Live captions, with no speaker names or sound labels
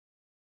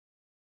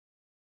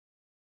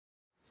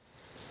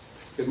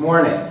Good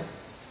morning,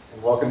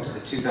 and welcome to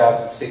the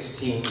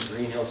 2016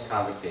 Green Hills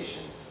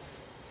Convocation.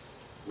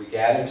 We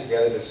gathered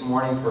together this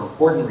morning for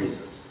important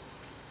reasons: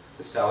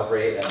 to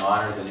celebrate and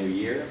honor the new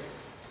year,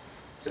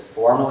 to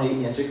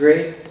formally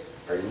integrate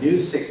our new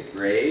 6th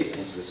grade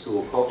into the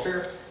school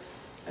culture,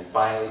 and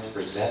finally to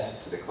present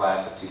to the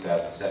class of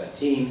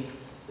 2017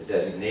 the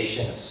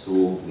designation of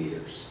school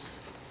leaders.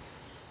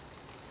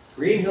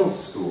 Green Hills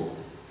School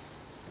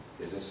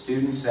is a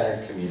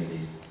student-centered community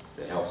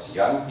that helps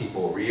young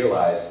people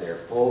realize their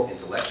full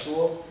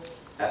intellectual,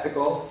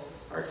 ethical,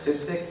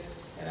 artistic,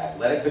 and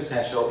athletic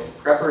potential in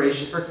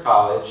preparation for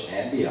college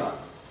and beyond,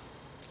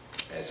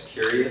 as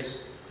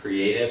curious,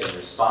 creative, and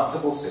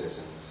responsible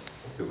citizens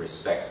who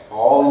respect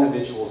all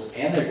individuals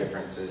and their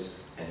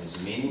differences and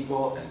whose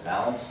meaningful and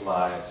balanced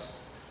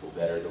lives will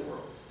better the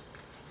world.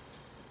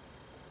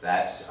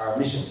 That's our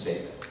mission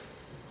statement.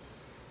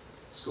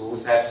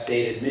 Schools have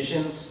stated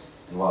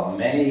missions, and while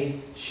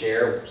many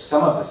share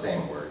some of the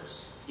same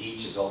words,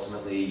 each is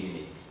ultimately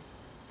unique.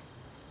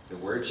 The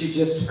words you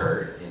just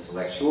heard,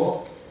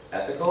 intellectual,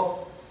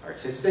 ethical,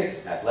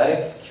 artistic,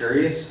 athletic,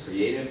 curious,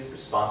 creative,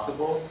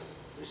 responsible,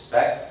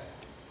 respect,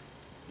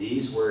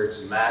 these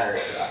words matter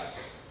to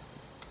us.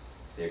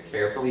 They're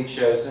carefully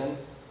chosen,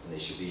 and they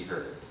should be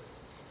heard.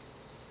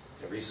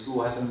 Every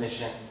school has a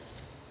mission,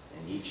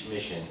 and each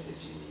mission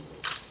is unique.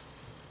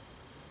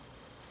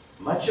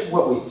 Much of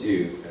what we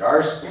do at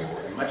our school,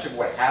 and much of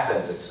what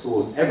happens at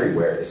schools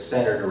everywhere, is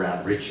centered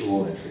around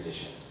ritual and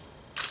tradition.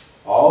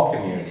 All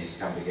communities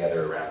come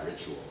together around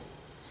ritual.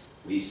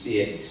 We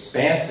see it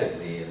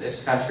expansively in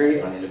this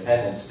country on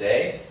Independence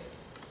Day,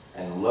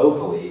 and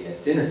locally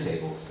at dinner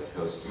tables that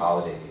host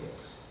holiday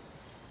meals.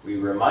 We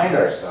remind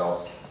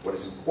ourselves what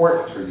is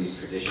important through these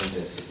traditions,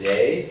 and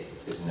today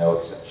is no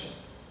exception.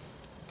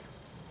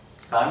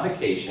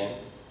 Convocation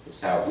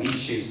is how we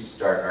choose to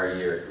start our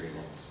year at Green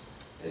Hills.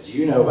 As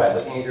you know by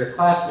looking at your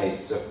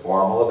classmates, it's a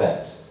formal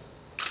event.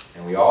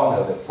 And we all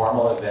know that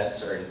formal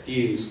events are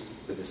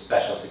infused with a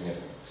special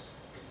significance.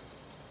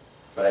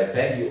 But I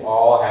bet you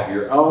all have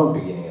your own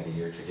beginning of the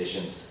year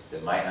traditions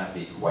that might not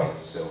be quite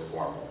so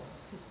formal.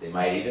 They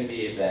might even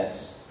be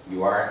events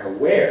you aren't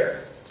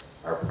aware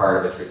are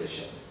part of a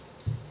tradition.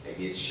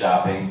 Maybe it's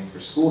shopping for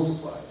school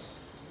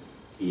supplies,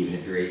 even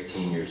if you're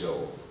 18 years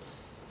old.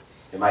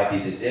 It might be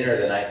the dinner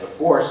the night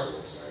before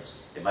school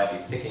starts. It might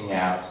be picking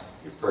out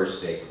your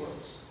first day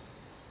clothes.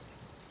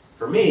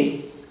 For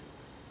me,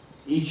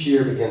 each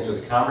year begins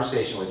with a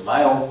conversation with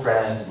my old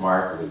friend,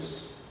 Mark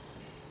Luce.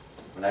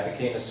 When I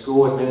became a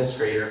school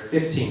administrator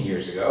 15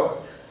 years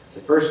ago, the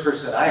first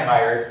person I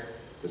hired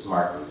was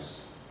Mark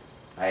Luce.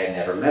 I had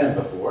never met him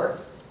before,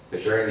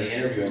 but during the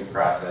interviewing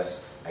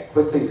process, I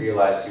quickly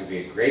realized he would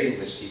be a great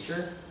English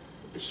teacher,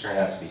 which turned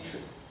out to be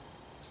true.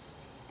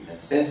 And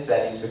since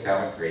then, he's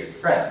become a great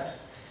friend.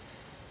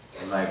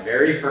 In my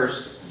very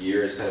first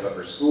year as head of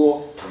upper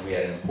school, when we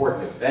had an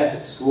important event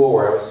at school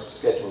where I was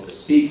scheduled to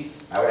speak,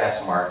 I would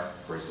ask Mark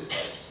for his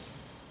advice.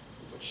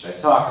 What should I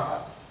talk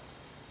about?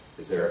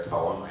 Is there a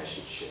poem I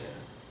should share?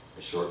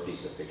 A short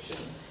piece of fiction?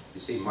 You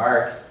see,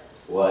 Mark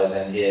was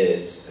and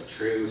is a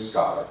true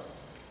scholar.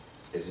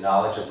 His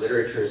knowledge of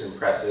literature is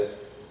impressive.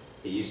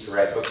 He used to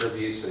write book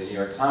reviews for the New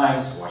York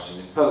Times,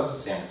 Washington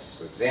Post, San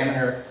Francisco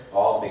Examiner,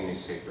 all the big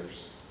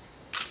newspapers.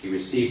 He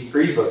received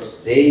free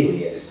books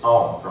daily at his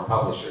home from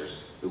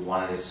publishers who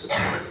wanted his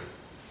support.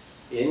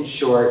 In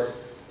short,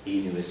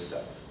 he knew his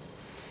stuff.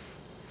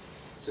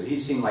 So he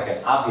seemed like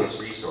an obvious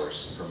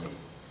resource for me.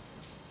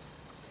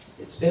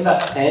 It's been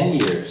about 10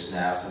 years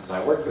now since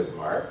I worked with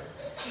Mark,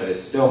 but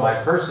it's still my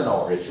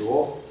personal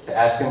ritual to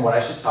ask him what I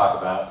should talk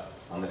about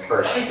on the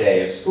first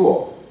day of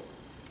school.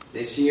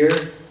 This year,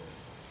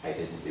 I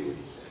didn't do what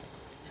he said,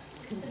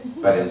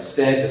 but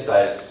instead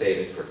decided to save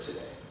it for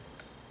today.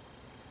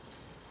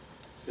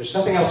 There's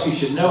something else you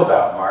should know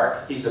about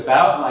Mark. He's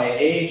about my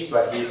age,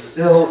 but he's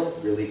still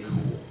really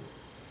cool.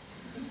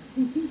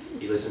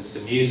 He listens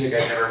to music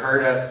I've never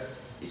heard of.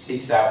 He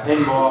seeks out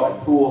pinball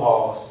and pool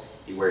halls.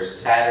 He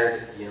wears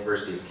tattered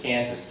University of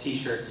Kansas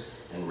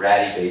t-shirts and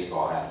ratty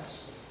baseball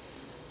hats,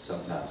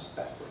 sometimes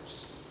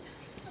backwards.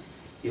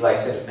 He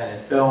likes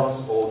independent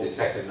films, old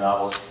detective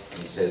novels, and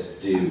he says,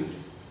 dude,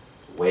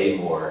 way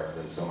more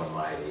than someone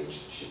my age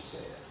should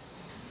say it.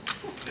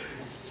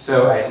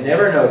 So I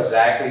never know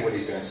exactly what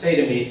he's going to say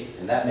to me,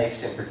 and that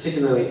makes him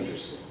particularly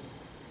interesting.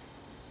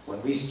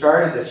 When we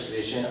started this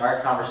tradition, our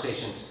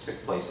conversations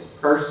took place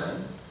in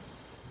person.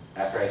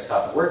 After I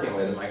stopped working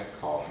with him, I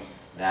could call him.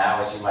 Now,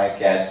 as you might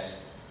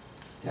guess,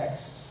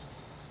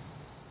 texts.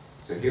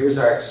 So here was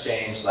our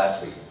exchange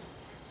last week.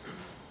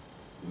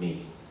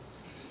 Me.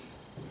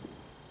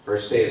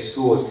 First day of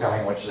school is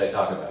coming. What should I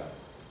talk about?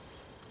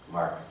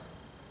 Mark.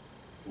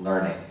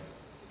 Learning.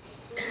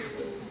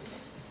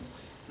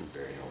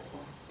 Very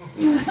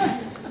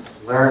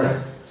helpful.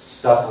 Learning.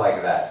 Stuff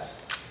like that.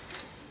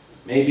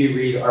 Maybe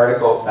read an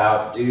article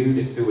about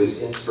dude who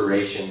was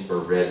inspiration for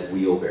Red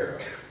Wheelbarrow,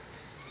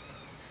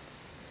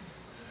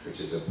 which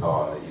is a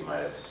poem that you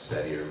might have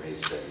studied or may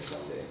study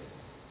someday.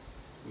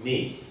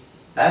 Me.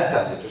 That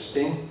sounds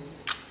interesting.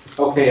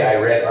 Okay,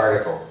 I read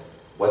article.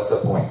 What's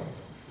the point?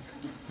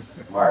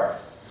 Mark,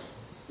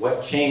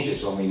 what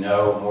changes when we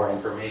know more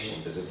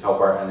information? Does it help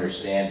our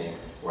understanding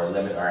or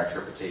limit our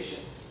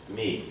interpretation?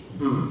 Me,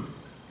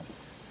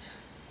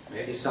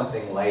 maybe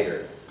something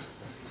lighter.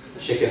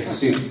 Chicken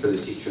soup for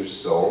the teacher's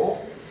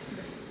soul.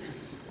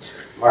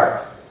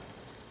 Mark,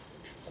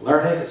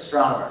 learned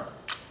astronomer.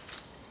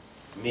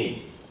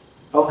 Me,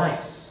 oh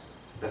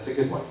nice, that's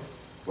a good one.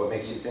 What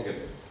makes you think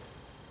of it?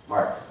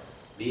 Mark,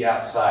 be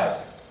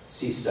outside,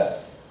 see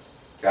stuff,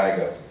 gotta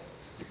go.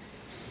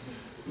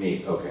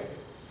 Me, okay.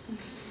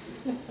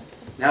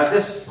 Now at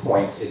this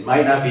point, it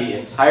might not be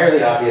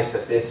entirely obvious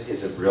that this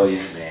is a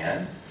brilliant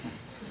man,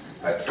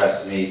 but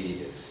trust me,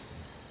 he is.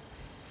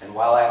 And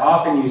while I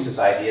often use his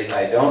ideas,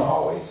 I don't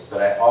always,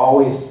 but I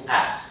always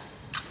ask.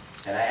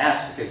 And I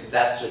ask because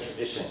that's the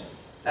tradition,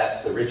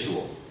 that's the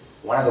ritual.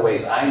 One of the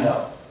ways I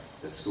know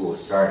that school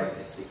is starting,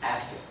 it's the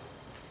asking.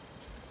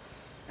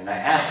 And I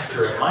ask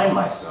to remind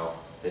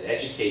myself that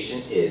education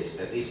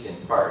is, at least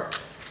in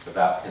part,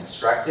 about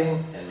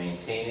constructing and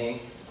maintaining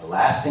a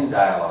lasting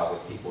dialogue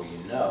with people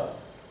you know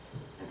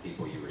and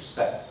people you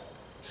respect.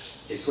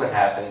 It's what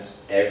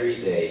happens every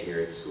day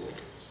here at school.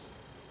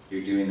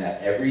 You're doing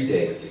that every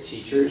day with your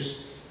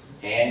teachers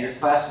and your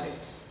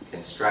classmates,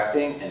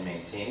 constructing and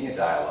maintaining a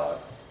dialogue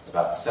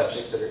about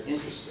subjects that are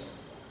interesting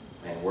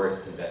and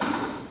worth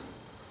investigating.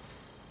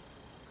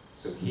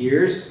 So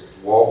here's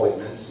Walt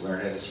Whitman's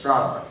Learned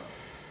Astronomer.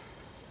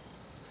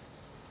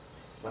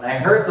 When I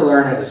heard the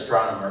Learned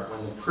Astronomer,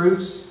 when the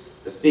proofs,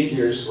 the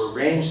figures were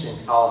ranged in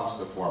columns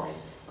before me,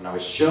 when I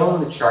was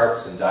shown the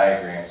charts and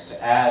diagrams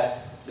to add,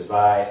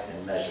 divide,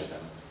 and measure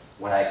them,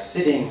 when I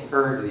sitting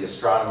heard the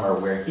astronomer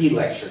where he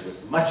lectured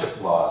with much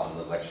applause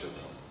in the lecture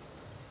room,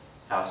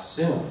 how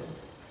soon,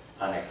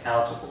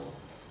 unaccountable,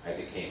 I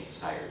became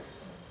tired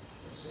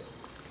and sick.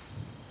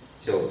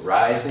 Till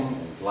rising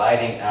and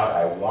gliding out,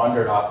 I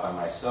wandered off by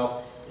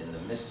myself in the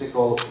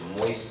mystical,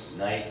 moist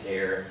night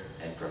air,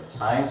 and from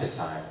time to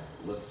time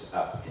looked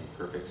up in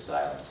perfect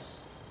silence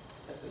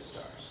at the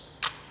stars.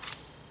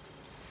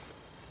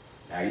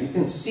 Now you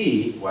can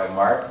see why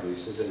Mark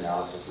Luce's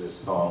analysis of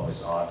this poem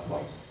was on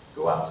point.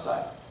 Go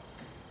outside.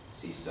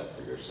 See stuff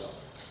for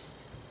yourself.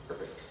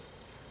 Perfect.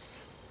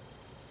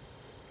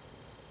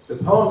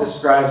 The poem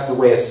describes the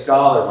way a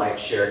scholar might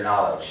share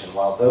knowledge, and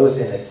while those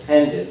in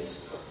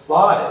attendance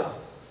applauded,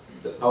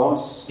 the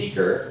poem's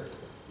speaker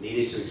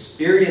needed to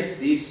experience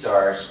these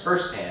stars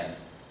firsthand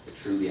to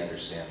truly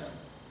understand them.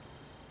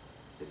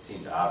 It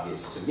seemed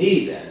obvious to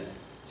me then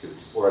to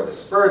explore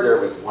this further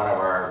with one of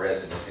our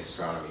resident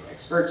astronomy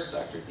experts,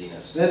 Dr. Dino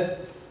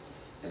Smith,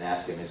 and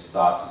ask him his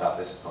thoughts about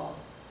this poem.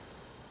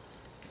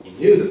 He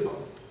knew the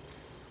poem,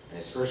 and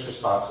his first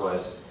response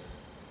was,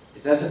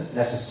 it doesn't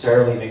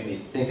necessarily make me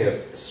think of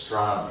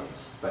astronomy,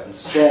 but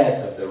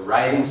instead of the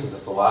writings of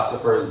the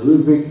philosopher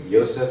Ludwig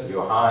Joseph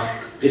Johann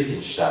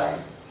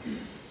Wittgenstein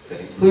that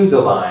include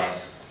the line,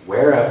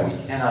 whereof we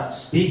cannot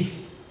speak,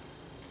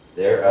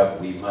 thereof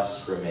we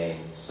must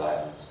remain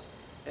silent.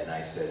 And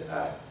I said,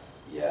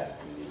 yeah,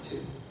 me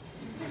too.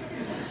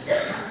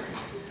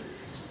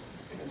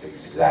 That's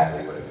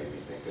exactly what it made me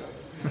think of.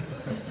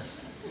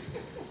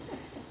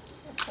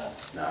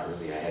 Not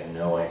really, I had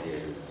no idea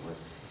who that was.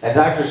 And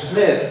Dr.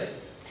 Smith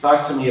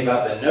talked to me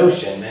about the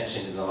notion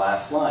mentioned in the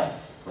last line,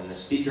 when the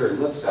speaker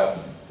looks up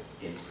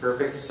in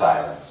perfect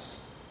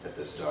silence at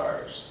the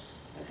stars,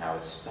 and how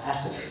it's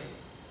fascinating.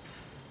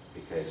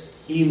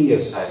 Because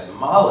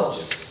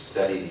helioseismologists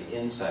study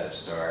the inside of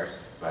stars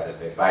by the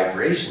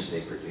vibrations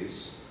they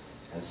produce,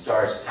 and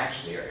stars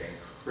actually are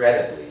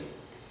incredibly,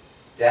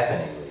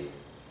 deafeningly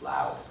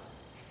loud.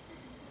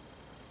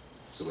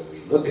 So when we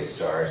look at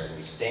stars and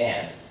we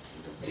stand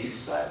in complete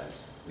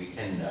silence, we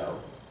can know,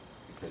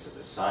 because of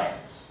the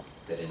science,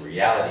 that in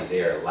reality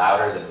they are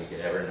louder than we could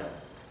ever know.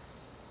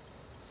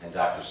 And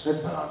Dr.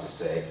 Smith went on to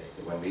say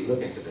that when we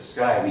look into the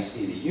sky, we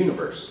see the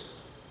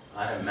universe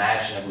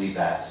unimaginably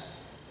vast,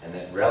 and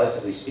that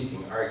relatively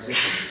speaking, our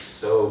existence is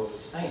so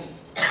tiny.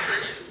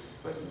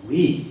 But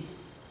we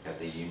have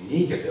the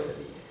unique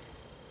ability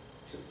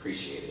to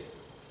appreciate it,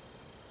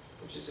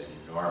 which is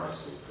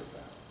enormously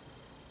profound.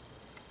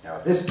 Now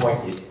at this point,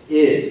 it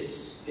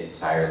is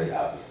entirely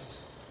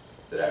obvious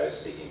that I was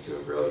speaking to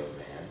a brilliant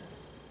man.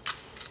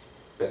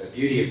 But the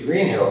beauty of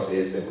Green Hills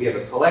is that we have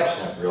a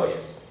collection of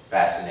brilliant,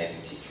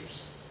 fascinating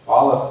teachers,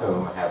 all of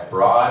whom have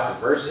broad,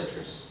 diverse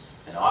interests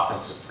and often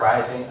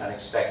surprising,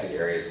 unexpected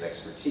areas of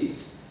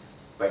expertise.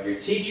 But your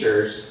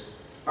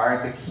teachers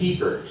aren't the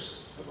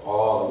keepers of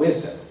all the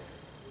wisdom.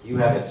 You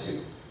have it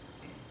too,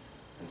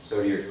 and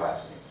so do your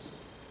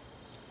classmates.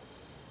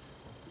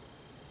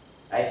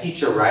 I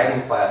teach a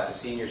writing class to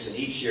seniors, and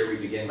each year we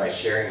begin by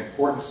sharing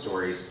important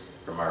stories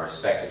from our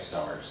respective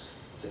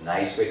summers. It's a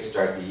nice way to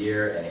start the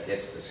year, and it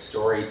gets the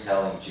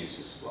storytelling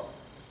juices flowing.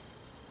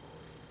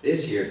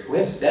 This year,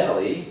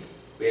 coincidentally,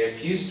 we had a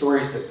few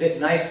stories that fit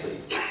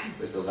nicely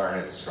with the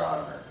Learned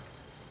Astronomer.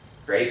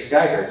 Grace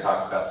Geiger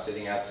talked about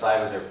sitting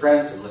outside with her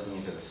friends and looking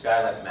into the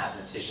sky like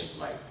mathematicians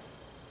might,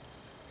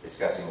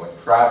 discussing what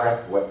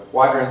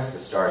quadrants the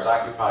stars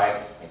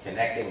occupied and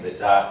connecting the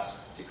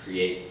dots to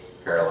create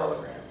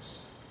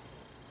parallelograms.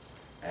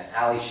 And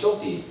Allie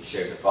Schulte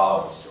shared the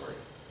following story.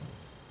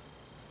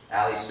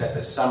 Allie spent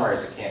the summer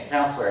as a camp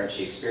counselor, and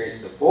she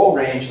experienced the full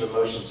range of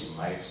emotions you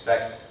might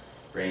expect,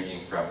 ranging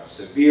from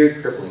severe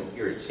crippling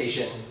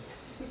irritation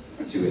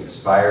to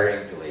inspiring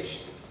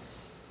elation.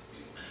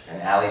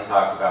 And Allie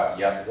talked about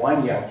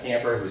one young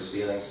camper who was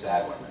feeling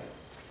sad one night,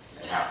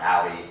 and how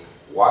Allie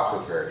walked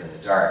with her in the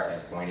dark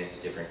and pointed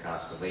to different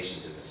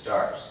constellations in the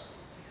stars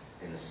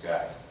in the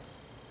sky.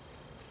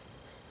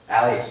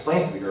 Allie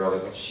explained to the girl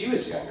that when she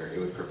was younger, it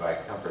would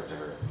provide comfort to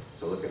her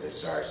to look at the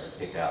stars and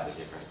pick out the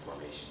different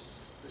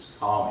formations. It was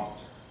calming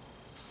to her.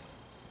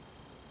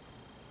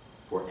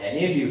 For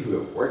any of you who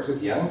have worked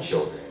with young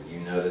children, you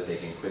know that they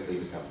can quickly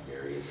become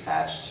very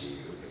attached to you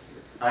if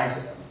you're kind to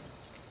them.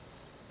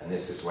 And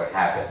this is what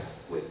happened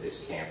with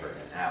this camper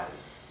and Allie.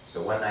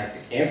 So one night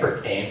the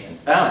camper came and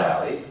found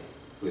Allie,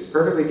 who was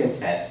perfectly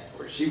content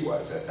where she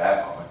was at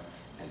that moment,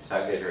 and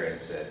tugged at her and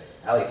said,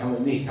 "Allie, come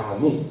with me, come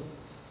with me."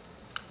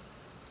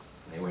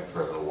 And they went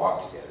for a little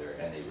walk together,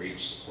 and they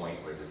reached a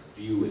point where the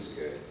view was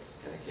good,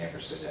 and the camper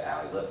said to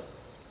Allie, "Look,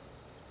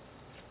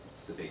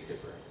 it's the Big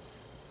Dipper."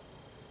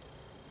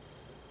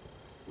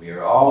 We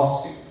are all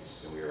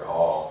students, and we are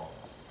all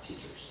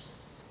teachers.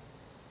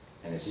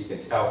 And as you can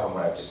tell from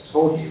what I've just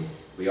told you,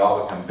 we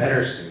all become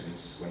better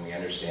students when we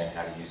understand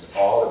how to use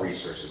all the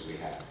resources we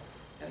have.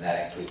 And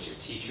that includes your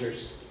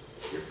teachers,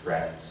 your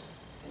friends,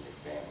 and your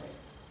family.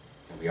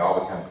 And we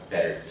all become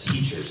better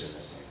teachers in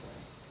the same way.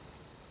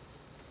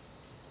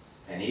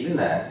 And even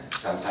then,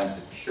 sometimes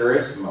the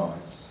purest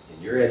moments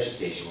in your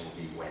education will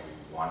be when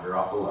you wander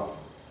off alone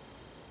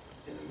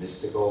in the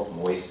mystical,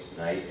 moist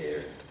night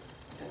air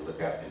and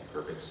look up in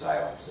perfect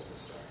silence at the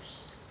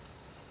stars.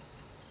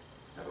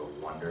 Have a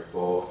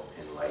wonderful,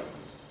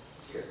 enlightened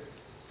year.